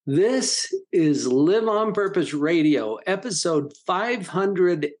This is Live on Purpose Radio, episode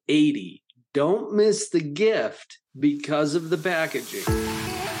 580. Don't miss the gift because of the packaging.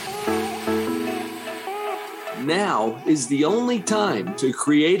 Now is the only time to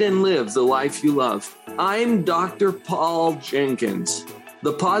create and live the life you love. I'm Dr. Paul Jenkins,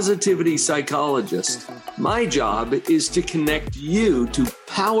 the positivity psychologist. My job is to connect you to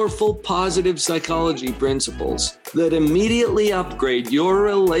powerful positive psychology principles that immediately upgrade your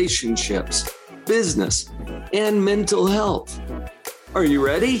relationships, business, and mental health. Are you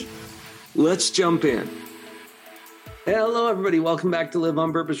ready? Let's jump in. Hello, everybody. Welcome back to Live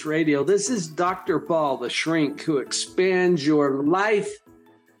on Purpose Radio. This is Dr. Paul, the shrink who expands your life.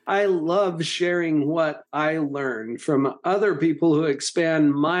 I love sharing what I learned from other people who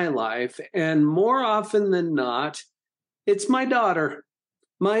expand my life. And more often than not, it's my daughter.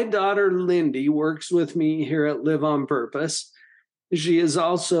 My daughter, Lindy, works with me here at Live on Purpose. She is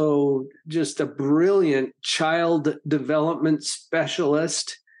also just a brilliant child development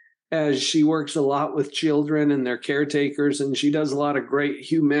specialist, as she works a lot with children and their caretakers. And she does a lot of great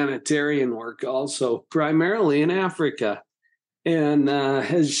humanitarian work also, primarily in Africa. And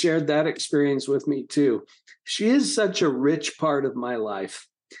has shared that experience with me too. She is such a rich part of my life,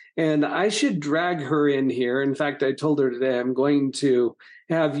 and I should drag her in here. In fact, I told her today I'm going to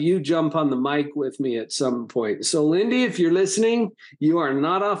have you jump on the mic with me at some point. So, Lindy, if you're listening, you are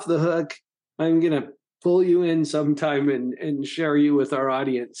not off the hook. I'm going to pull you in sometime and share you with our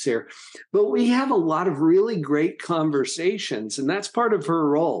audience here. But we have a lot of really great conversations, and that's part of her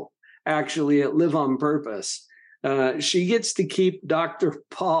role, actually, at Live on Purpose. She gets to keep Dr.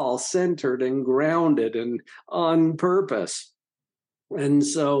 Paul centered and grounded and on purpose. And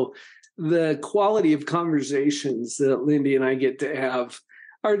so the quality of conversations that Lindy and I get to have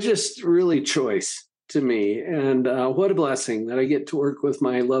are just really choice to me. And what a blessing that I get to work with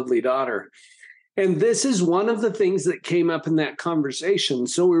my lovely daughter. And this is one of the things that came up in that conversation.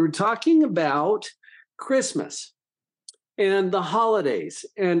 So we were talking about Christmas and the holidays.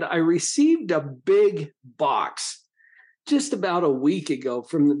 And I received a big box just about a week ago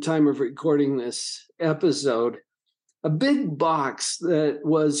from the time of recording this episode, a big box that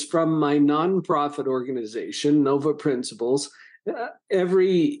was from my nonprofit organization, Nova Principles.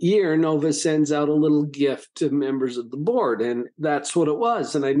 Every year, Nova sends out a little gift to members of the board, and that's what it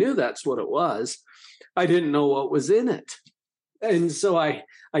was. And I knew that's what it was. I didn't know what was in it. And so I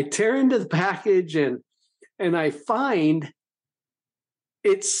tear into the package and I find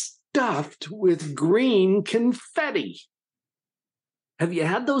it's stuffed with green confetti. Have you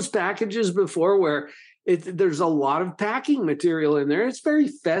had those packages before where there's a lot of packing material in there? It's very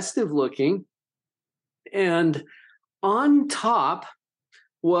festive looking. And on top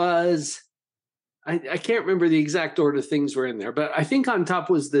was, I can't remember the exact order things were in there, but I think on top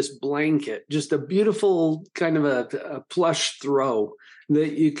was this blanket, just a beautiful kind of a plush throw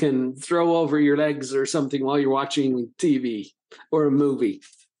that you can throw over your legs or something while you're watching TV or a movie.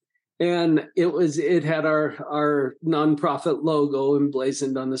 And it had our nonprofit logo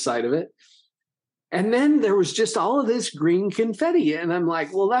emblazoned on the side of it. And then there was just all of this green confetti. And I'm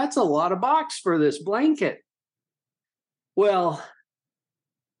like, well, that's a lot of box for this blanket. Well,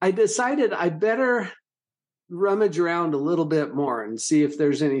 I decided I better rummage around a little bit more and see if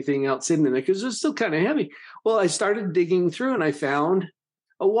there's anything else in there because it's still kind of heavy. Well, I started digging through and I found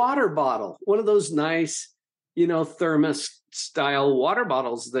a water bottle, one of those nice, thermos style water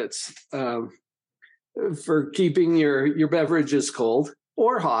bottles that's for keeping your beverages cold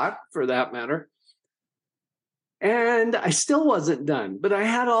or hot for that matter. And I still wasn't done, but I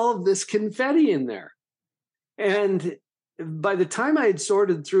had all of this confetti in there. And by the time I had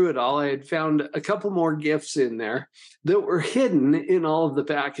sorted through it all, I had found a couple more gifts in there that were hidden in all of the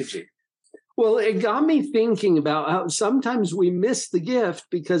packaging. Well, it got me thinking about how sometimes we miss the gift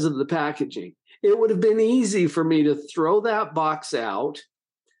because of the packaging. It would have been easy for me to throw that box out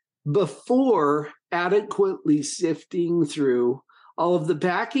before adequately sifting through all of the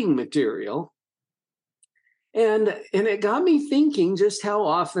packing material. And it got me thinking just how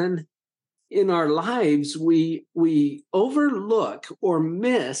often in our lives we overlook or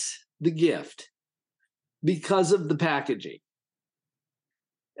miss the gift because of the packaging.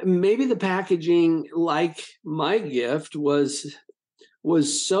 Maybe the packaging, like my gift, was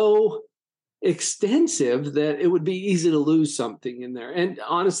so extensive that it would be easy to lose something in there. And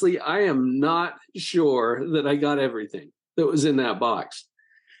honestly, I am not sure that I got everything that was in that box.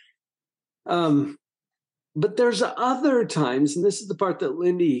 But there's other times, and this is the part that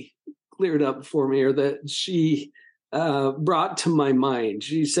Lindy cleared up for me, or that she brought to my mind.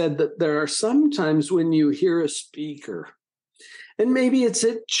 She said that there are some times when you hear a speaker And maybe it's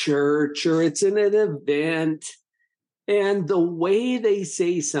at church or it's in an event, and the way they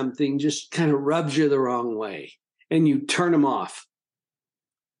say something just kind of rubs you the wrong way, and you turn them off.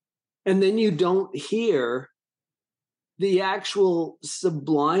 And then you don't hear the actual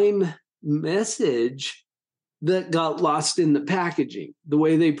sublime message that got lost in the packaging, the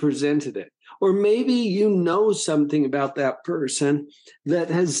way they presented it. Or maybe you know something about that person that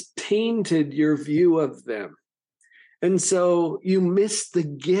has tainted your view of them. And so you miss the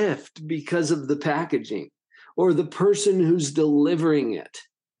gift because of the packaging or the person who's delivering it.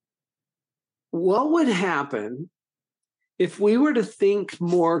 What would happen if we were to think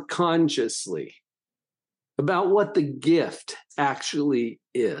more consciously about what the gift actually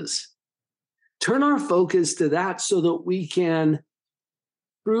is? Turn our focus to that so that we can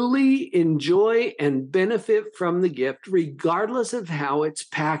truly enjoy and benefit from the gift, regardless of how it's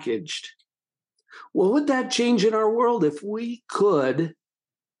packaged. What would that change in our world if we could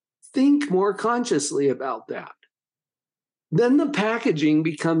think more consciously about that? Then the packaging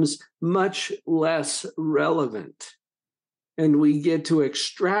becomes much less relevant, and we get to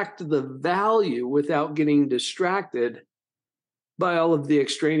extract the value without getting distracted by all of the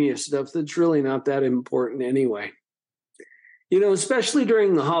extraneous stuff that's really not that important anyway. You know, especially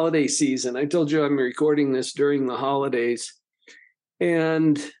during the holiday season. I told you I'm recording this during the holidays,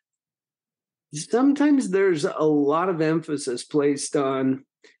 and sometimes there's a lot of emphasis placed on,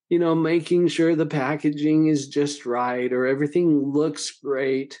 you know, making sure the packaging is just right or everything looks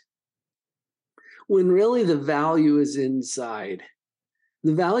great, when really the value is inside.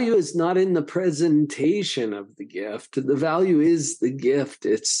 The value is not in the presentation of the gift. The value is the gift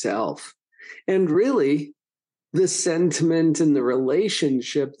itself. And really, the sentiment and the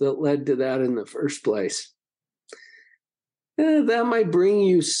relationship that led to that in the first place. That might bring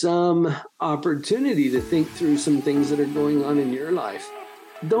you some opportunity to think through some things that are going on in your life.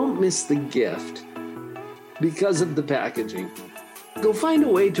 Don't miss the gift because of the packaging. Go find a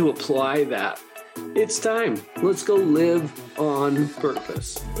way to apply that. It's time. Let's go live on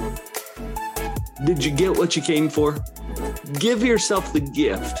purpose. Did you get what you came for? Give yourself the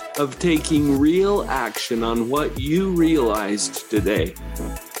gift of taking real action on what you realized today.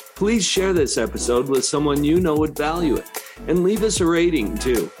 Please share this episode with someone you know would value it, and leave us a rating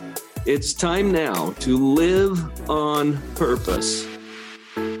too. It's time now to live on purpose.